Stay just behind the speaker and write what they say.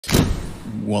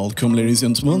Welcome, ladies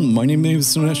and gentlemen, my name is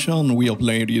Sunesha and we are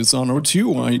playing Dishonored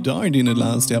 2. I died in the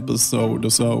last episode or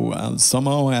so, and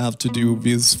somehow I have to do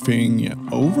this thing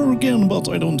over again, but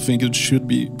I don't think it should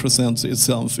be present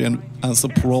itself as a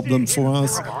problem for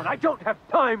us. I don't have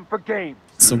time for games.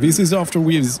 So this is after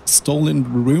we've stolen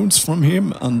runes from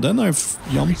him, and then I've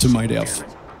jumped to my death.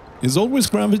 It's always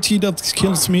gravity that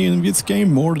kills me in this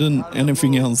game more than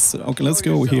anything else. Okay, let's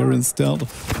go here instead.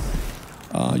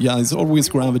 Yeah, it's always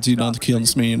gravity that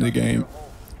kills me in the game.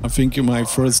 I think my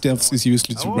first death is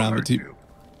usually to gravity.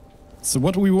 So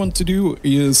what we want to do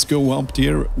is go up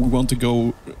there. We want to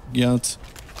go get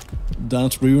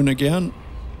that rune again.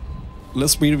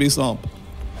 Let's speed this up.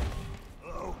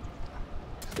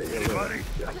 Anybody?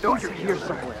 I know you're here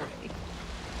somewhere.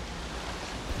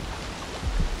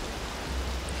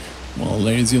 Well,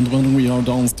 ladies and gentlemen, we are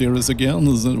downstairs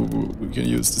again, so we can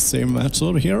use the same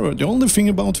method here. The only thing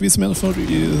about this method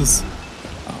is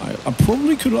I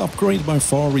probably could upgrade my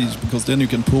far reach, because then you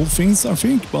can pull things, I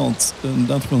think, but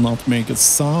that will not make a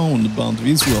sound, but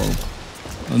this will.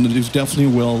 And it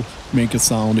definitely will make a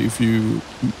sound if you...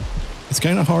 It's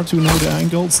kind of hard to know the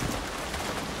angles.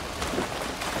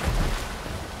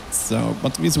 So,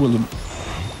 but this will...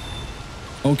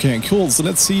 Okay, cool, so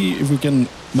let's see if we can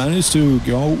manage to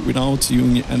go without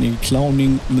doing any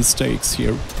clowning mistakes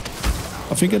here.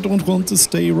 I think I don't want to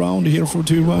stay around here for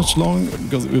too much long,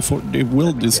 because before they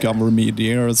will discover me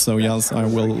there, so yes, I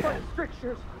will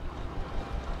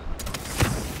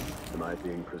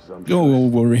go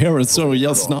over here. So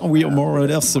yes, now we are more or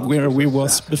less where we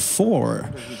was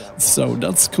before. So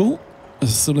that's cool.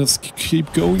 So let's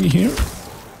keep going here.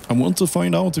 I want to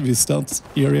find out if that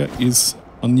area is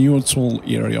a neutral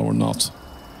area or not,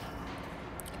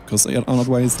 because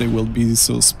otherwise they will be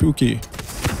so spooky.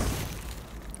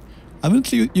 I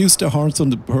haven't used the hearts on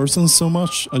the person so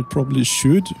much. I probably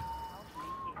should,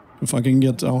 if I can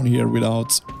get down here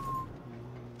without...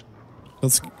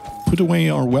 Let's put away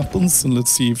our weapons and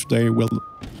let's see if they will...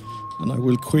 And I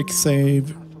will quick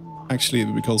save, actually,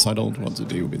 because I don't want to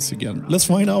do this again. Let's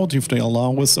find out if they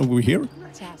allow us over here.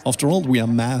 After all, we are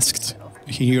masked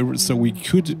here, so we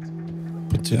could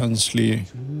potentially...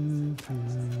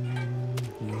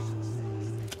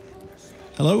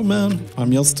 Hello, man.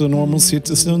 I'm just a normal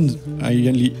citizen. I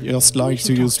just like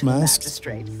to use masks.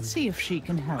 See if she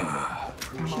can help.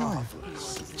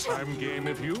 I'm game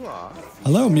if you are.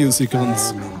 Hello,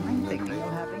 musicons. I'm thinking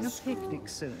of having a picnic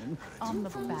soon on the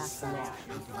back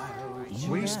lawn.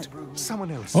 Waste someone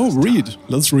else. Oh, read.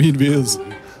 Let's read this.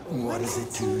 What is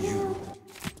it to you?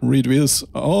 Read this.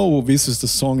 Oh, this is the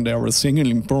song they were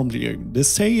singing probably. They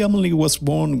say Emily was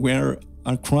born wear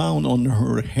a crown on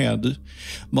her head,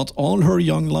 but all her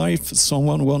young life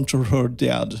someone wanted her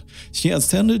dead. She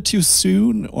ascended too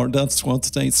soon, or that's what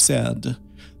they said,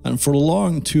 and for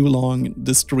long, too long,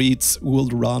 the streets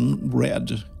would run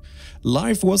red.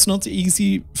 Life was not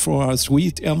easy for our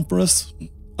sweet Empress.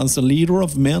 As a leader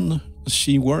of men,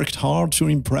 she worked hard to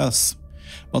impress,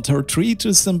 but her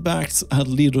treatise and backs had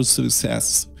little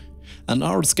success, and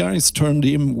our skies turned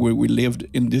dim where we lived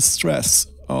in distress.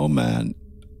 Oh man.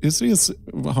 This is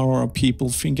how our people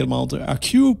think about a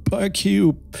cube,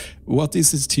 what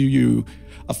is it to you?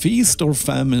 A feast or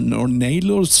famine or nail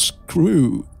or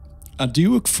screw? A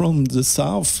duke from the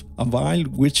south, a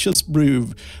wild witch's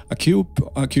brew. A cube,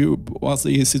 what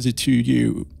is it to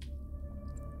you?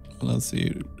 Let's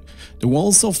see. The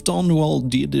walls of Donwell,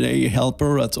 did they help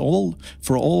her at all?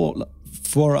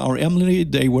 For our Emily,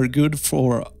 they were good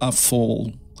for a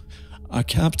fall. A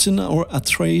captain or a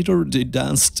traitor, they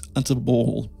danced at a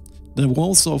ball. The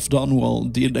walls of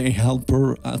Donwell, did they help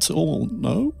her at all?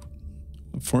 No?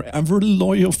 For every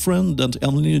loyal friend that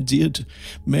Emily did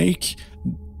make,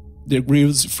 there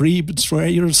grew free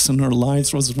betrayers and her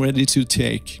life was ready to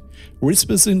take.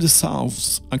 Whispers in the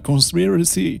south, a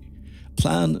conspiracy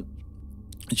plan.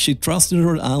 She trusted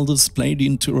her elders, played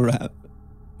into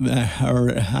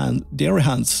their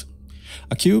hands.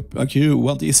 A cube,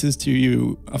 what is it to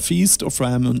you? A feast or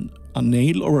famine, a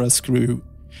nail or a screw?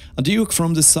 A duke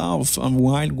from the south, a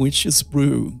wild witch's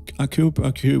brew. A cube,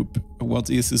 what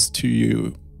is it to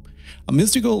you? A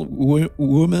mystical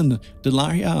woman,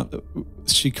 Delilah,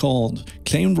 she called,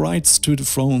 claimed rights to the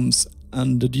thrones,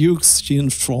 and the dukes she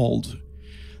enthralled.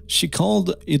 She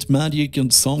called it magic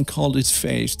and some called it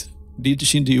fate. Did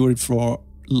she do it for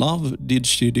love? Did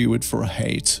she do it for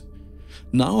hate?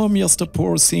 Now I'm just a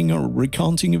poor singer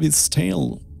recounting this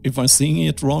tale. If I sing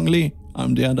it wrongly,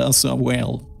 I'm dead as a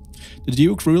whale. The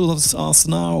Duke rules us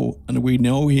now, and we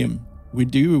know him. We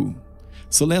do.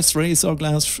 So let's raise our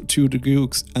glass to the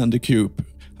Dukes and the Cube.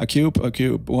 A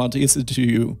cube, what is it to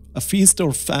you? A feast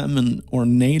or famine, or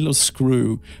nail or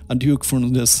screw? A duke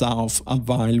from the south, a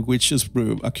vile witch's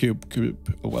brew? A cube,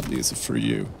 what is it for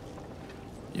you?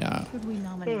 Yeah. Could we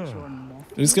nominate your nephew?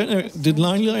 It's kind of,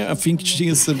 Delilah, I think she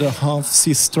is the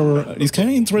half-sister. It's kind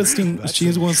of interesting. She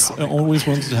was always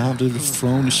wanted to have the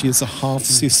throne. She is a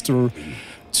half-sister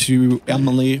to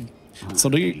Emily. So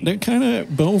they kind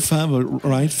of both have a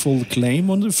rightful claim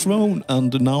on the throne,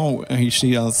 and now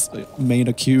she has made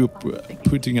a cube,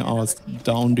 putting us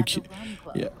down the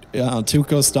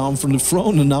took us down from the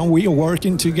throne, and now we are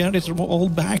working to get it all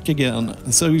back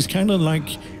again. So it's kind of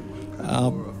like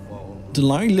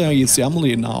Delilah is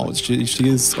Emily now. She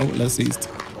is, oh, let's see.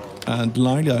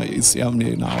 Delilah is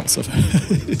Emily now, so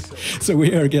so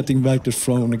we are getting back to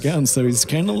throne again. So it's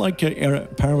kind of like a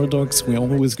paradox. We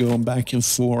always go back and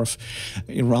forth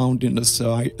around in the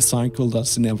cycle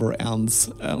that never ends.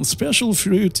 Special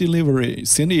fruit delivery.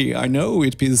 Cindy, I know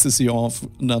it pisses you off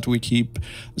that we keep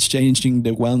changing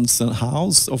the whens and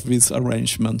hows of this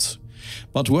arrangement,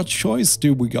 but what choice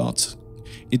do we got?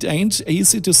 It ain't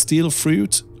easy to steal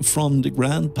fruit from the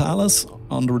Grand Palace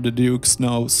under the Duke's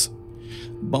nose.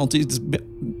 But it's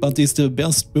the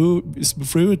best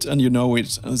fruit, and you know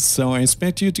it. So I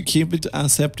expect you to keep it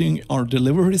accepting our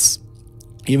deliveries,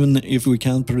 even if we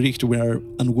can't predict where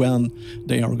and when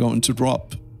they are going to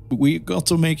drop. We got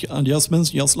to make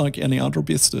adjustments just like any other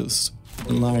business.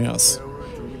 Elias.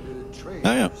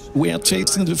 We are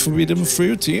tasting the forbidden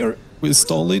fruit here. We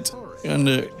stole it,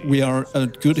 and we are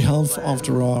at good health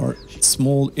after our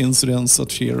small incidents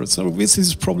at here. So this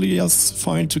is probably just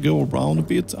fine to go around a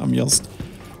bit. I'm just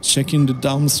checking the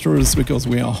dumpsters because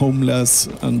we are homeless,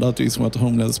 and that is what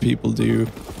homeless people do.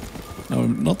 No,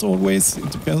 not always.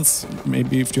 It depends.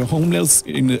 Maybe if you're homeless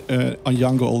in a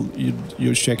jungle,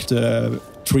 you check the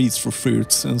trees for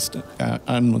fruits. And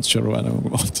I'm not sure. I don't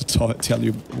want to tell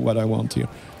you what I want here.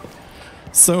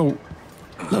 So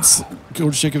let's go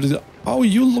check if it. Oh,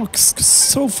 you look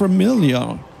so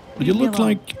familiar. You look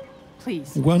like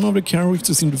one of the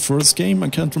characters in the first game. I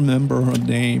can't remember her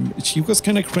name. She was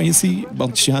kind of crazy,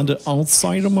 but she had the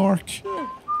outsider mark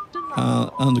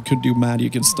and could do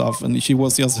magic and stuff. And she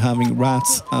was just having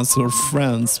rats as her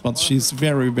friends, but she's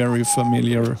very, very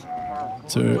familiar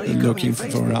to looking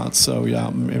for that. So yeah,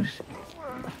 maybe.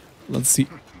 Let's see.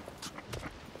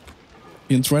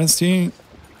 Interesting.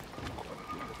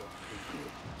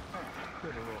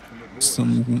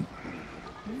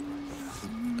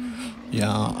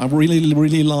 Yeah, I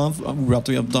really love what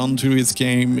they have done to this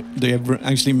game. They have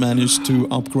actually managed to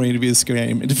upgrade this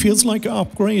game. It feels like an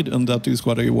upgrade, and that is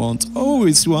what I want. Oh,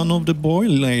 it's one of the boy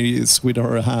ladies with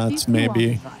her hat,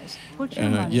 maybe.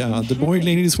 Yeah, the boy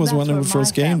ladies was one of the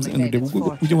first games, and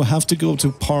you have to go to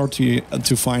a party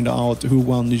to find out who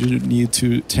one you need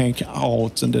to take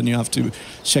out, and then you have to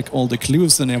check all the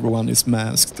clues, and everyone is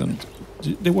masked, and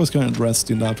they was kind of dressed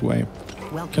in that way.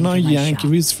 Can I yank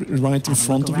this right in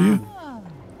front of you?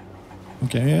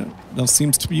 Okay, that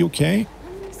seems to be okay.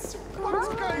 What's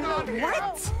going on here?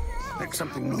 What? Make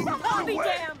something move. I'll be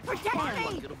damned! Protect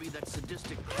me! It'll be that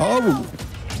sadistic. Oh!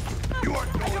 You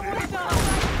aren't going anywhere.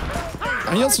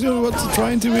 I just was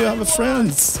trying to have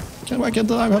friends. Why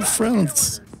can't I have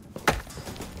friends?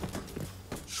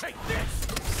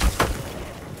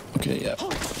 Okay, yeah.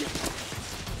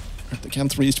 They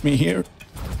can't reach me here.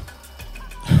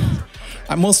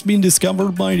 I must have been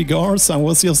discovered by the guards. I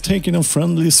was just taking a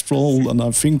friendly stroll, and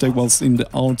I think they was in the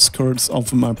outskirts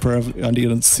of my prey. I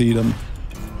didn't see them.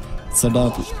 So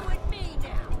that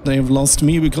they have lost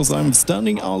me because I'm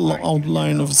standing out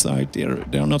line of sight there.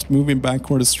 They are not moving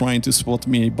backwards trying to spot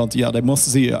me, but yeah, they must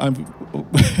see.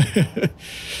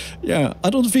 Yeah, I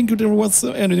don't think there was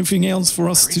anything else for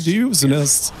us to do, so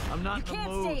let's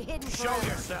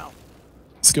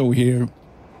go here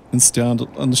instead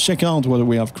and check out what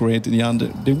we have created. Yeah,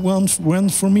 the one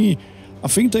went for me. I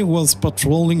think they was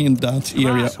patrolling in that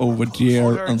area over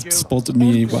there and spotted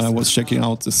me when I was checking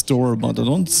out the store, but I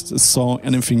don't saw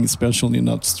anything special in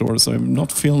that store, so I'm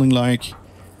not feeling like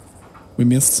we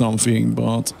missed something.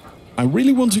 But I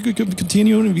really want to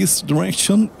continue in this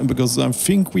direction because I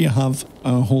think we have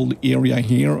a whole area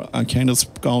here. I kind of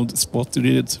spotted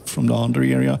it from the other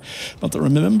area, but I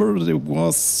remember there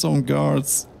was some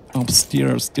guards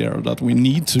upstairs there that we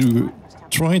need to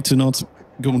try to not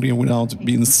go there without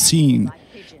being seen.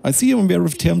 I see a very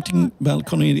tempting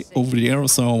balcony over there,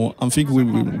 so I think we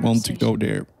will want to go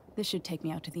there. This should take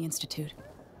me out to the Institute.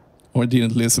 Or I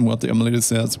didn't listen what Emily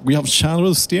says. We have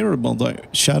shadows there, but the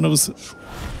shadows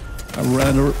I'd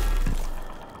rather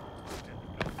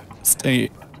stay.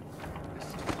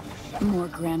 More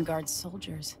Grand Guard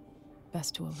soldiers.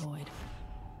 Best to avoid.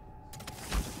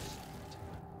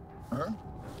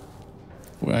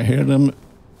 I hear them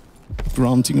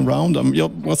grunting around. I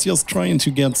was just trying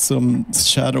to get some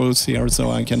shadows here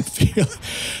so I can feel.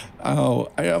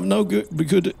 Oh, I have no good.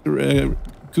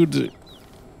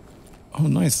 Oh,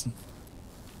 nice.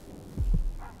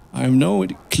 I have no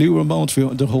clue about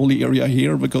the whole area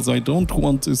here because I don't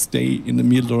want to stay in the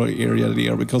middle area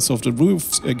there because of the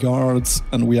roof guards,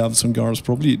 and we have some guards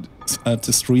probably at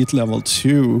the street level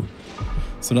too.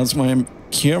 So that's why I'm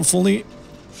carefully.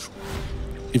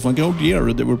 If I go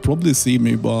there, they will probably see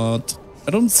me, but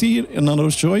I don't see another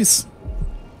choice.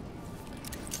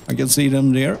 I can see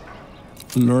them there,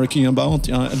 lurking about.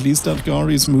 Yeah, at least that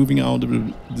guard is moving out of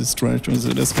the distraction,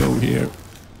 so let's go here.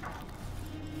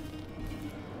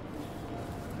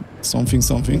 Something.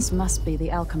 This must be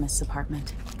the alchemist's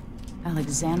apartment.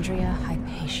 Alexandria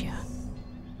Hypatia.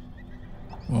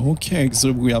 Okay,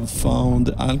 so we have found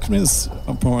the alchemist's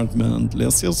apartment.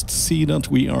 Let's just see that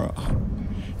we are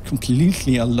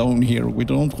completely alone here. We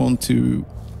don't want to...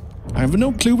 I have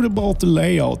no clue about the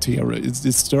layout here. It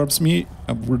disturbs me.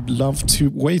 I would love to...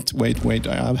 Wait.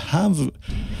 I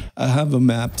have a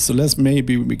map, so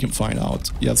maybe we can find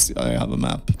out. Yes, I have a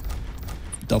map.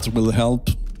 That will help.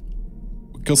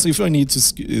 Because if I need to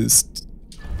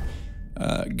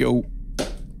go...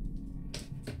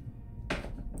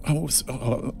 I was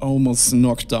almost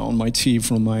knocked down my tea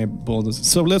from my body.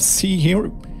 So let's see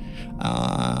here.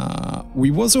 We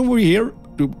was over here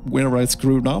where I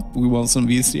screwed up. We was in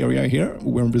this area here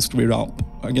where we screwed up.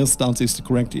 I guess that is the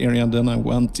correct area. And then I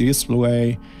went this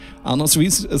way. And as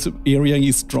this area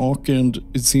is darkened,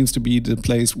 it seems to be the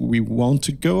place we want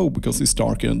to go because it's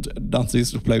darkened. That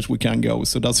is the place we can go.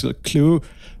 So that's a clue.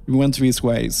 We went this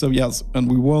way. So yes,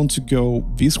 and we want to go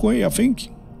this way, I think.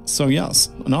 So yes,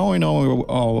 now I know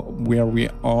where we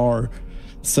are.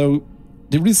 So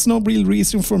there is no real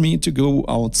reason for me to go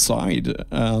outside,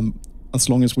 as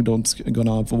long as we don't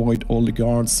gonna avoid all the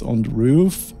guards on the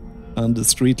roof and the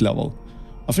street level.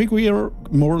 I think we are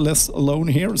more or less alone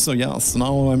here, so yes,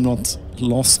 now I'm not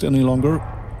lost any longer.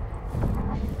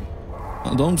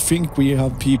 I don't think we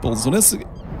have people, so let's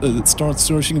start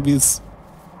searching this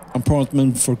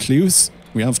apartment for clues.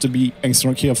 We have to be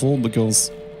extra careful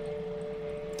because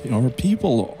there are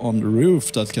people on the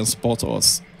roof that can spot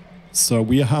us. So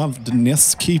we have the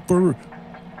nest keeper.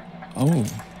 Oh,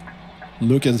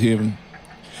 look at him.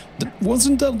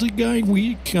 Wasn't that the guy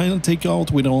we kind of take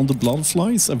out with all the blood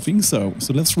flies? I think so.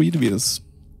 So let's read this.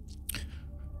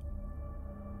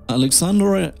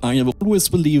 Alexander, I have always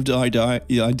believed the idea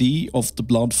of the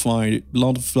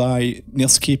bloodfly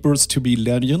nest keepers to be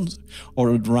legend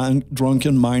or a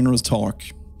drunken miner's talk.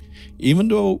 Even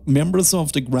though members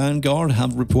of the Grand Guard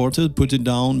have reported putting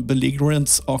down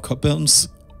belligerent occupants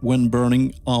when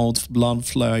burning out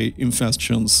bloodfly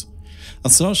infestations.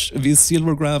 As such, these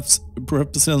silvergraphs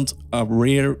represent a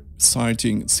rare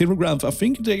sighting. Silvergraph, I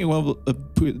think they will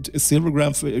put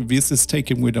silvergraph. This is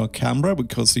taken with a camera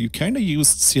because you kind of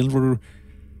used silver,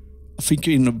 I think,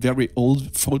 in very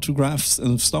old photographs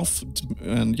and stuff.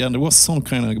 And yeah, there was some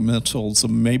kind of metal, so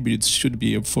maybe it should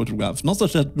be a photograph. Not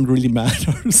that that really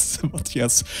matters, but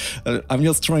yes, I'm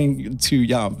just trying to.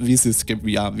 Yeah, this is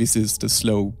the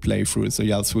slow playthrough. So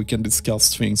yes, we can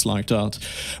discuss things like that.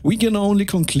 We can only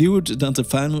conclude that the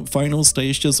final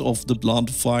stages of the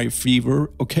bloodfly fever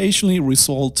occasionally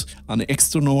result in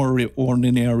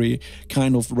extraordinary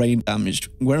kind of brain damage,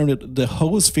 where the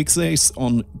host fixates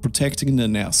on protecting the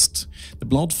nest. The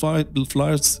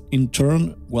bloodflies in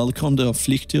turn welcome the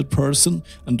afflicted person,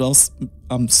 and thus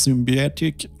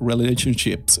symbiotic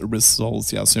relationships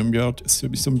results. Yeah,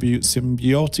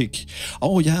 symbiotic.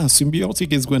 Oh yeah,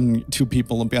 symbiotic is when two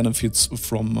people benefits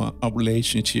from a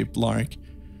relationship. Like,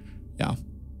 yeah,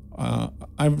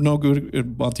 I'm no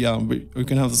good, but yeah, we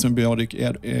can have a symbiotic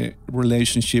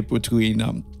relationship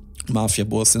between mafia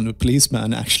boss and the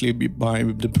policeman. Actually, by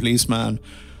the policeman.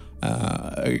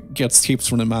 Gets tips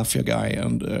from the mafia guy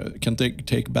and can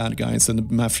take bad guys, and the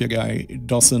mafia guy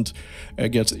doesn't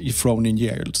get thrown in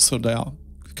jail. So they are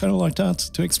kind of like that,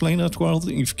 to explain that well,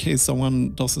 in case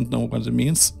someone doesn't know what it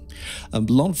means.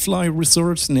 Bloodfly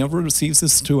research never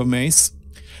ceases to amaze.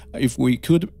 If we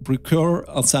could procure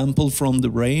a sample from the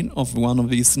brain of one of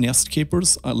these nest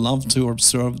keepers, I love to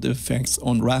observe the effects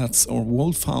on rats or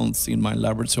wolfhounds in my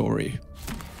laboratory.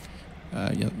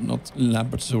 Yeah, not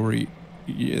laboratory.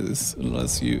 Yes,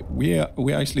 unless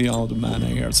we actually are the mana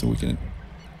here, so we can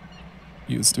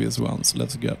use this one. So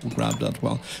let's grab that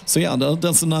one. So yeah,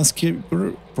 that's a nice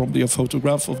keeper. Probably a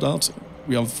photograph of that.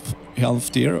 We have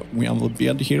health here. We have a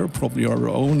bed here, probably our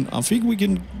own. I think we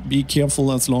can be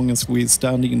careful as long as we're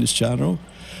standing in the shadow.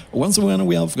 Once again,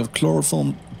 we have got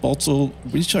chlorophyll bottle,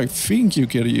 which I think you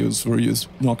can use for you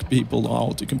knock people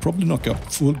out. You can probably knock a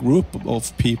full group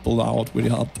of people out with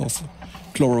the help of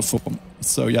chloroform.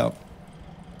 So yeah.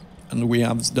 And we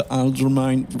have the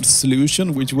Aldermine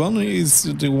solution. Which one is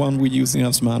the one we're using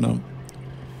as mana?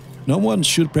 No one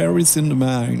should perish in the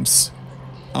mines.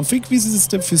 I think this is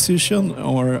the physician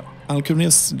or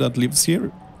alchemist that lives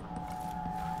here.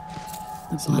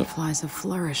 The bloodflies have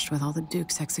flourished with all the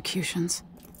Duke's executions.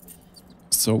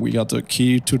 So we got a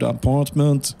key to the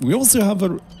apartment. We also have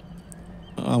a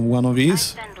one of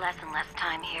these. I spend less and less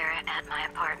time here at my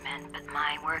apartment, but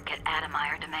my work at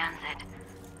Adamire demands it.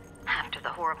 After the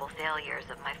horrible failures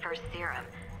of my first serum,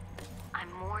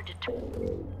 I'm more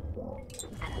determined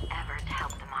than ever to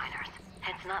help the miners.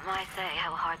 It's not my say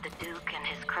how hard the Duke and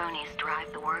his cronies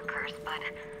drive the workers, but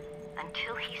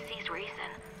until he sees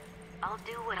reason, I'll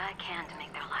do what I can to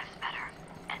make their lives better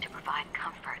and to provide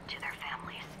comfort to their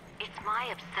families. It's my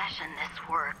obsession, this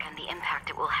work, and the impact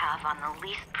it will have on the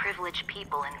least privileged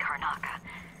people in Karnaca.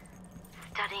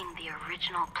 Studying the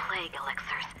original plague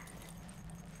elixirs,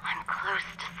 I'm close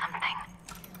to something.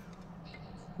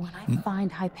 When I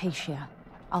find Hypatia,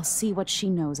 I'll see what she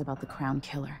knows about the Crown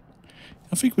Killer.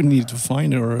 I think we need to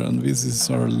find her, and this is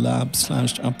our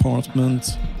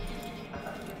lab/apartment.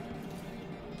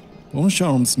 Bone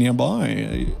charms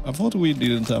nearby. I thought we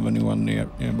didn't have anyone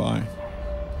nearby.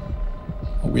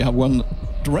 We have one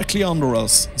directly under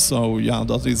us, so yeah,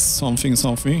 that is something.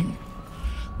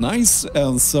 Nice,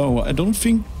 and so I don't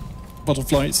think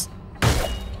butterflies.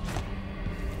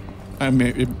 I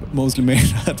mostly made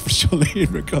that for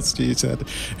Charlene because she said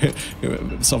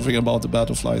something about the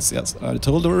butterflies. Yes, I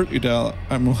told her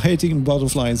I'm hating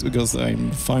butterflies because I'm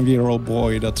a 5-year-old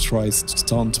boy that tries to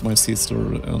stunt my sister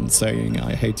and saying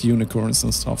I hate unicorns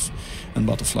and stuff, and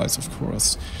butterflies, of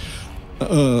course.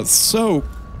 So,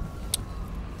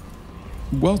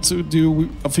 what to do?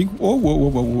 I think.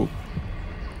 Whoa!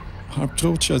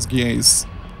 Hartocha's gaze.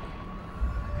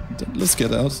 Let's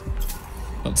get out.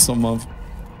 That's some of.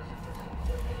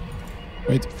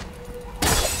 Wait.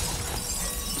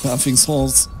 Bathing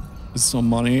salts is some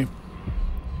money.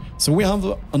 So we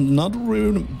have another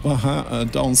room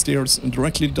downstairs,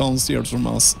 directly downstairs from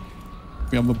us.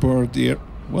 We have a bird here.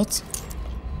 What?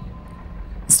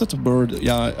 Is that a bird?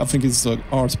 Yeah, I think it's an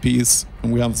art piece.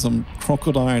 And we have some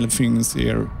crocodile things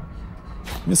here.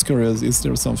 I'm just curious, is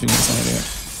there something inside here?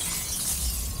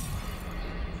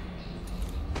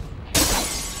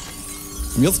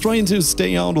 I'm just trying to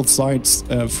stay out of sight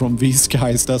from these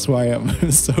guys, that's why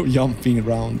I'm so jumping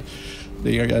around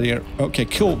the area here. Okay,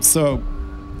 cool, so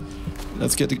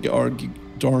let's get our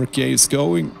dark gaze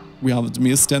going. We haven't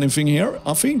missed anything here.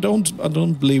 I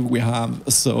don't believe we have,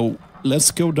 so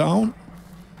let's go down.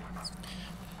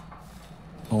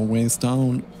 Always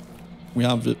down. We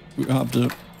have the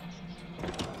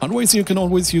otherwise you can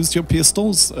always use your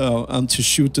pistols and to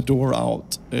shoot the door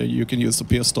out you can use a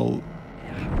pistol.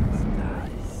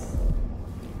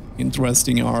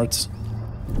 Interesting art,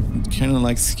 kind of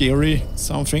like scary,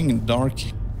 something dark.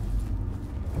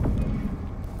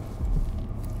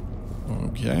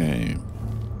 Okay,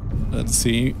 let's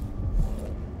see.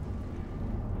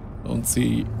 Don't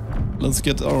see. Let's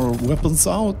get our weapons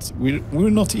out. We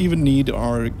not even need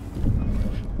our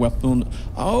weapon.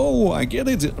 Oh, I get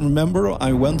it. Remember,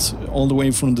 I went all the way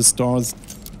from the stars,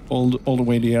 all the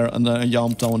way there, and then I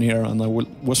jumped down here, and I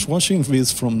was watching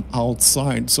this from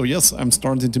outside. So yes, I'm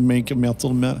starting to make a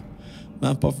mental map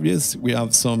of this. We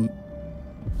have some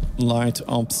light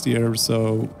upstairs,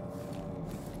 so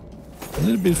a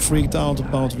little bit freaked out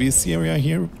about this area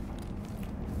here.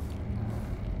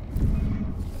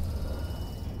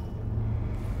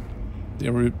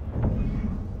 There,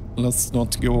 let's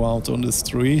not go out on the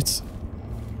street.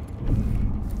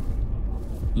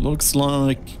 Looks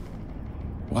like,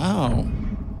 wow,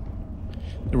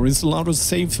 there is a lot of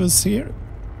safes here.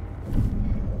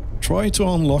 Try to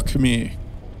unlock me.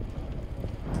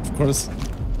 Of course.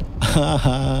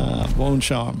 Haha, bone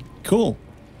charm. Cool.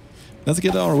 Let's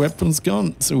get our weapons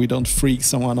gone so we don't freak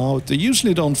someone out. They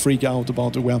usually don't freak out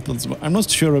about the weapons. I'm not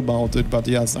sure about it, but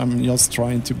yes, I'm just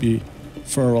trying to be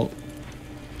thorough.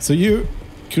 So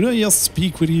could I just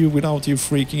speak with you without you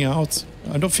freaking out?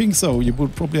 I don't think so. You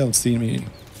would probably have seen me.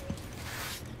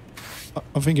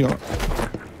 I think you're...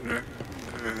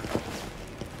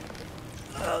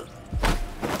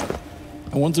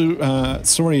 I want to...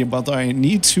 sorry, but I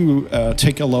need to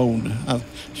take a loan.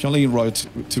 Charlene wrote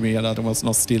to me that I was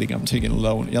not stealing, I'm taking a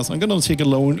loan. Yes, I'm gonna take a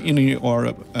loan in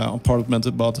your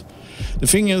apartment, but the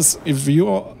thing is, if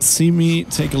you see me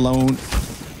take a loan,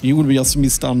 you will just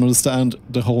misunderstand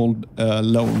the whole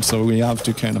loan, so we have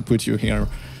to kind of put you here.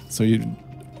 So you...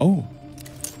 Oh.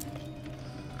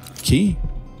 Key?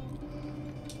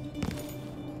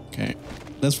 Okay,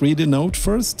 let's read the note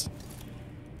first.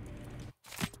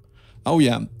 Oh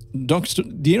yeah,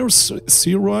 Dear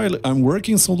Cyril, I'm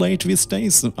working so late these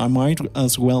days, I might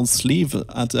as well sleep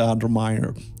at the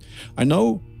Admire. I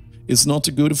know it's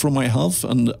not good for my health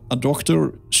and a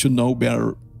doctor should know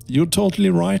better. You're totally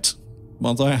right,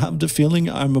 but I have the feeling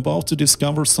I'm about to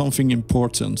discover something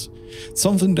important.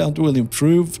 Something that will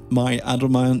improve my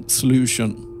adamant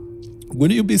solution.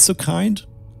 Will you be so kind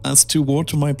as to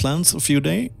water my plants a few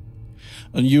days?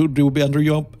 And you do a better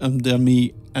job than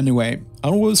me anyway. I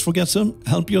always forget them.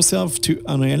 Help yourself to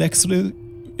an elixir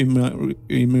in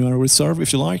my reserve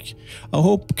if you like. I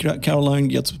hope Caroline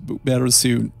gets better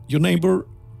soon. Your neighbor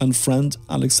and friend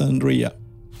Alexandria.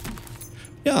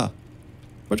 Yeah,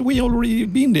 but we already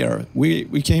been there.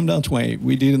 We came that way.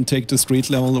 We didn't take the street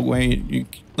level away. You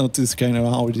notice kind of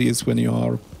how it is when you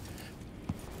are.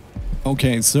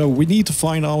 Okay, so we need to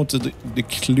find out the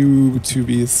clue to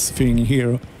this thing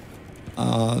here.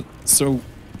 So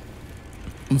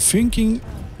I'm thinking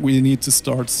we need to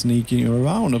start sneaking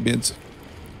around a bit.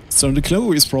 So the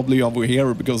clue is probably over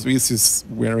here because this is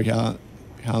where he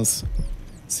has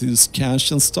his cash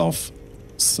and stuff.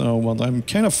 So, but I'm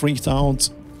kind of freaked out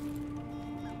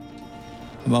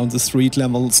about the street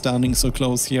level standing so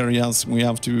close here. Yes, we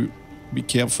have to be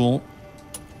careful.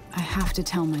 I have to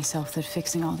tell myself that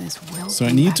fixing all this will. So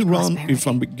I need to run if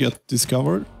I get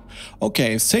discovered.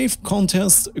 Okay, safe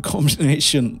contest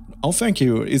combination. Oh, thank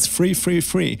you. It's free, free,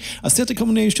 free. I set the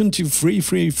combination to free,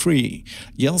 free, free.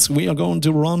 Yes, we are going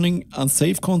to running a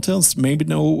safe contest. Maybe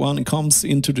no one comes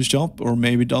into the shop, or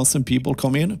maybe dozen people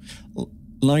come in,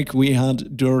 like we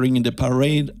had during the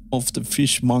parade of the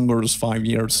fishmongers 5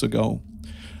 years ago.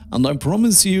 And I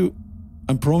promise you,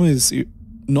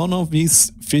 none of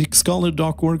these thick-skulled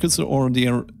dock workers or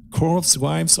their corpse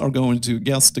wives are going to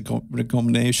guess the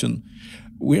combination.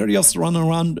 We're just running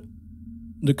around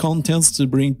the contest to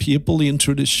bring people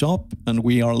into the shop, and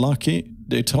we are lucky.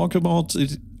 They talk about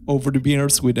it over the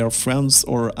beers with their friends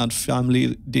or at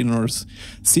family dinners.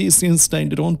 See, since they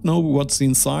don't know what's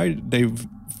inside, they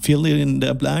fill in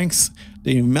the blanks.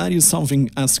 They imagine something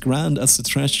as grand as the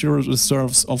treasure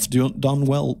reserves of the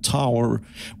Dunwell Tower.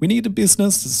 We need a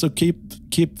business, so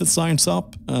keep the signs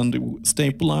up and stay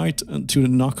polite to the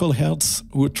knuckleheads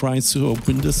who tries to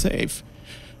open the safe.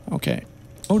 Okay.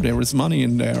 Oh, there is money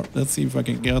in there. Let's see if I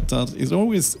can get that. It's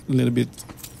always a little bit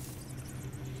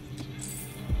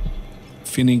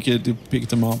finicky to pick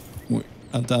them up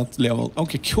at that level.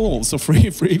 Okay, cool. So free,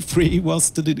 free, free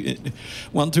was the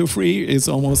 1, 2, 3 is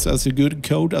almost as a good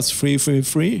code as free, free,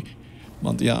 free.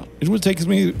 But yeah, it will take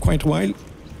me quite a while.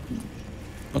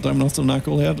 But I'm not a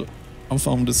knucklehead. I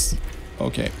found this.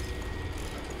 Okay.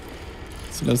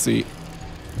 So let's see.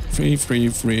 Free, free,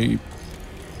 free.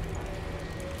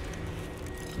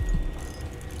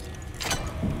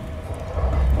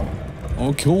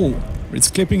 Oh, cool.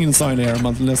 It's clipping inside there,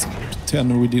 but let's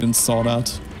pretend we didn't saw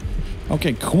that.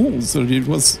 Okay, cool. So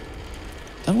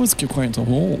that was quite a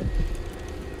hole.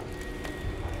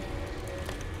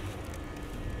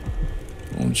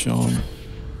 Oh, John.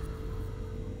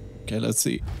 Okay, let's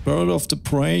see. Bird of the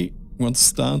prey.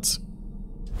 What's that?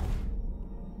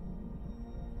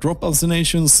 Drop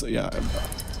assassinations. Yeah,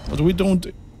 but we don't.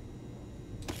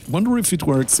 Wonder if it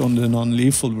works on the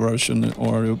non-lethal version,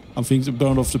 or I think the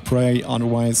Bird of the Prey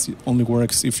otherwise only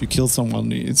works if you kill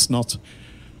someone. It's not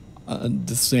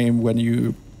the same when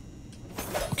you...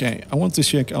 Okay, I want to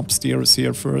check upstairs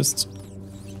here first.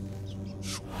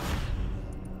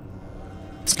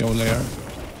 Let's go there.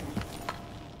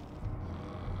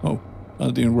 Oh,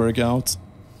 that didn't work out.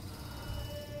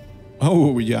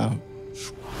 Oh, yeah.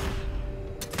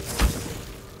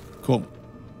 Cool.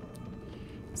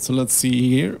 So let's see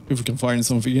here if we can find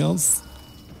something else.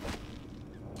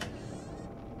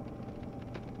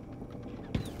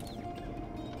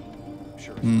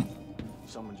 Sure.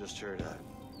 Someone just heard a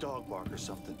dog bark or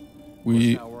something.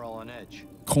 We Now we're all on edge.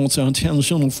 caught the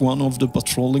attention of one of the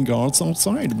patrolling guards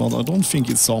outside, but I don't think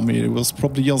it saw me. It was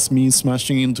probably just me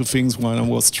smashing into things while I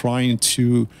was trying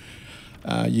to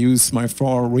use my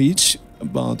far reach.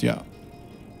 But yeah,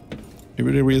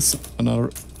 maybe there is another.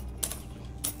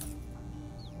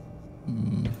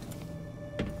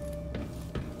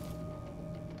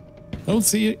 I don't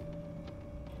see it.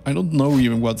 I don't know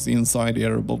even what's inside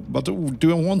here, but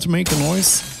do I want to make a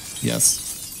noise? Yes.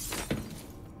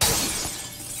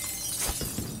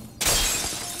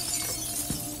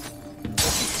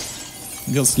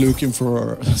 Just looking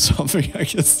for something I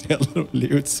can still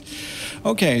loot.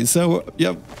 Okay, so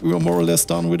yeah, we are more or less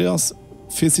done with this.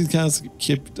 Physics has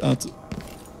kept at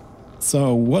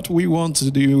So what we want to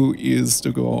do is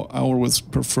to go, I always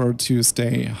prefer to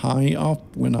stay high up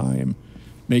when I'm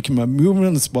making my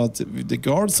movements, but the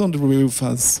guards on the roof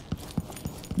has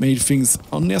made things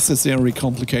unnecessarily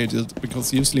complicated,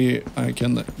 because usually I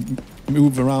can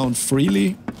move around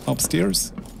freely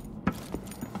upstairs.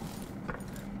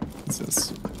 This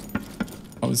is,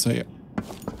 I would say,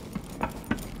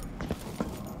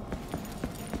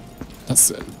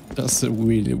 that's a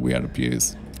really weird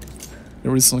piece.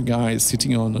 There is some guy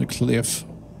sitting on a cliff.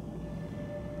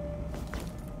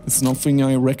 It's nothing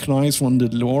I recognize from the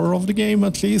lore of the game,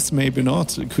 at least. Maybe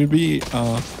not. It could be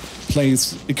a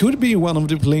place. It could be one of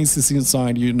the places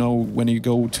inside, you know, when you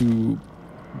go to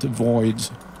the void.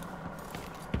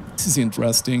 This is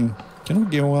interesting. Can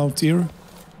we go out here?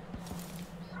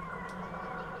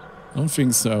 I don't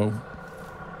think so.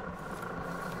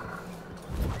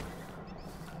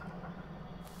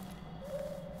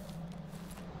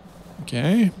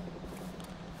 Okay.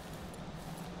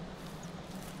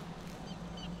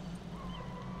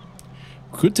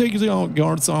 Could take the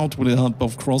guards out with the help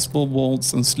of crossbow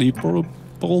bolts and sleeper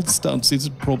bolts. That is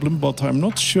a problem, but I'm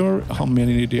not sure how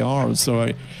many there are.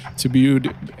 So to be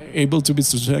able to be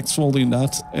successful in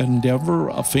that endeavor,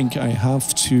 I think I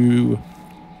have to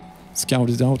scout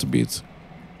it out a bit.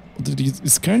 But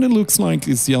it kind of looks like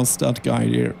it's just that guy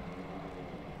there.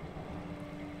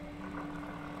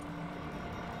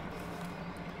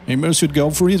 Maybe I should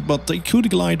go for it, but they could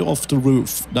glide off the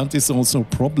roof. That is also a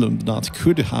problem that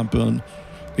could happen.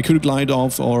 They could glide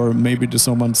off, or maybe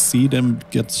someone see them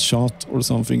get shot or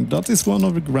something. That is one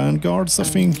of the Grand Guards, I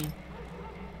think.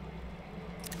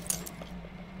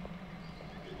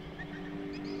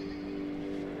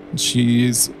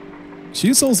 She's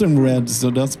also in red,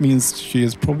 so that means she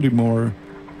is probably more...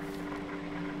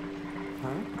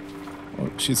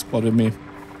 Oh, she spotted me.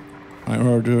 I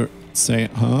heard her say,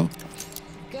 huh?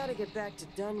 Gotta get back to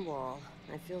Dunwall.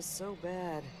 I feel so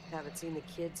bad. Haven't seen the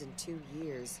kids in 2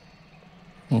 years.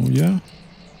 Oh, yeah?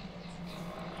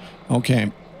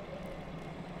 Okay.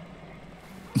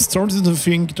 I'm starting to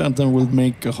think that I will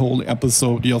make a whole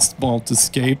episode just about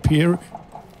escape here.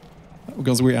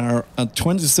 Because we are at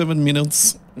 27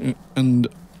 minutes and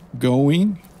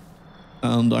going.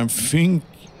 And I think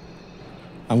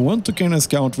I want to kind of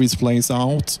scout this place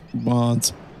out,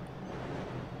 but...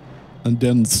 and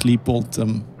then sleep bolt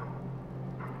them.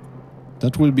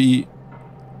 That will be...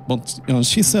 But you know,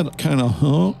 she said kind of,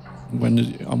 huh?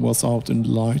 When I was out in the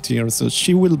light here, so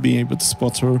she will be able to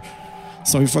spot her.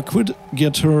 So if I could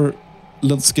get her,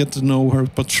 let's get to know her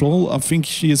patrol. I think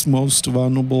she is most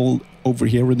vulnerable over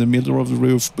here in the middle of the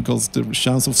roof, because the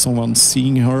chance of someone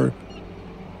seeing her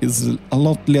is a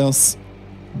lot less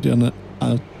than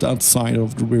at that side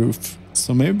of the roof.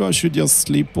 So maybe I should just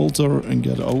sleep bolt her and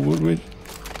get over with.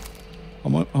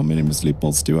 How many sleep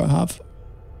bolts do I have?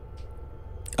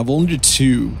 I've only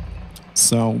 2.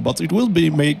 So, but it will be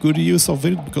make good use of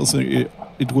it, because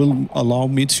it will allow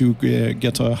me to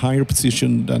get a higher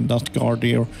position than that guard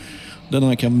there. Then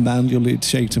I can manually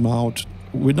take them out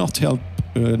with not help,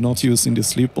 not using the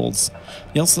sleep bolts.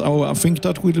 Yes, I think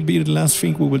that will be the last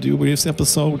thing we will do with this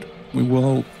episode. We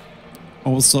will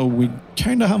also, we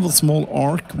kind of have a small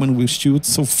arc when we shoot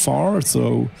so far,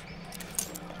 so...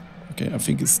 Okay, I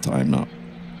think it's time now.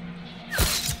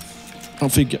 I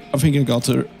think I got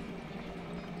her.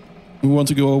 We want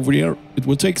to go over there. It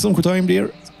will take some time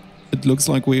there. It looks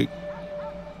like we...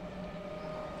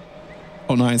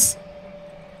 Oh, nice.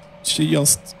 She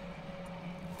just...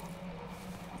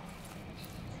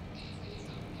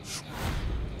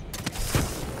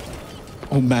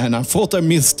 Oh man, I thought I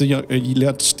missed the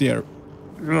ledge there.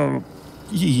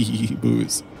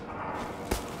 Booze.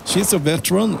 She's a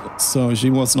veteran, so she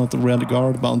was not a red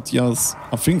guard, but yes,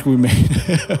 I think we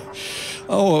made...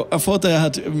 Oh, I thought I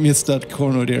had missed that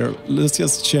corner there. Let's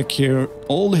just check here.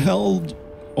 All hail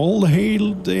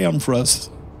the Empress,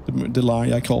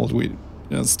 Delilah Copperspoon.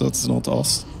 Yes, that's not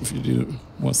us, if you do,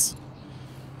 was...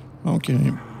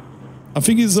 Okay. I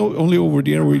think it's only over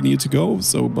there we need to go,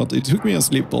 so, but it took me a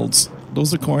sleep bolts.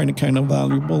 Those are kind of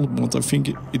valuable, but I think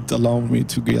it allowed me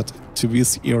to get to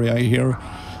this area here.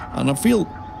 And I feel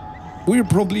we're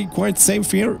probably quite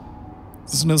safe here.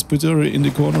 So let's put her in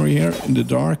the corner here, in the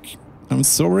dark. I'm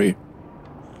sorry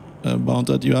about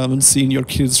that you haven't seen your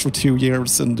kids for 2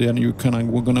 years, and then you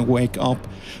we're gonna wake up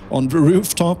on the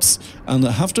rooftops and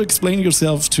have to explain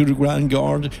yourself to the Grand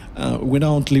Guard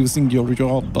without losing your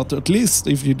job. But at least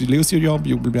if you lose your job,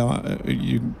 you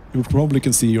probably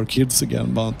can see your kids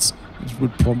again, but it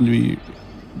would probably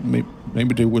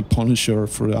maybe they will punish her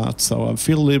for that. So I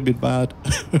feel a little bit bad.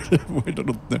 I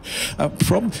don't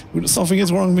know. Something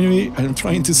is wrong with me. I'm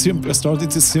trying to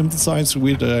started to sympathize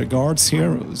with guards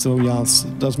here. So yes,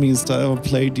 that means that I've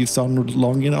played Dishonored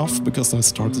long enough because I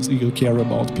started to care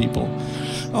about people.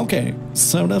 Okay,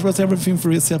 so that was everything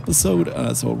for this episode.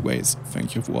 As always,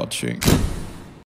 thank you for watching.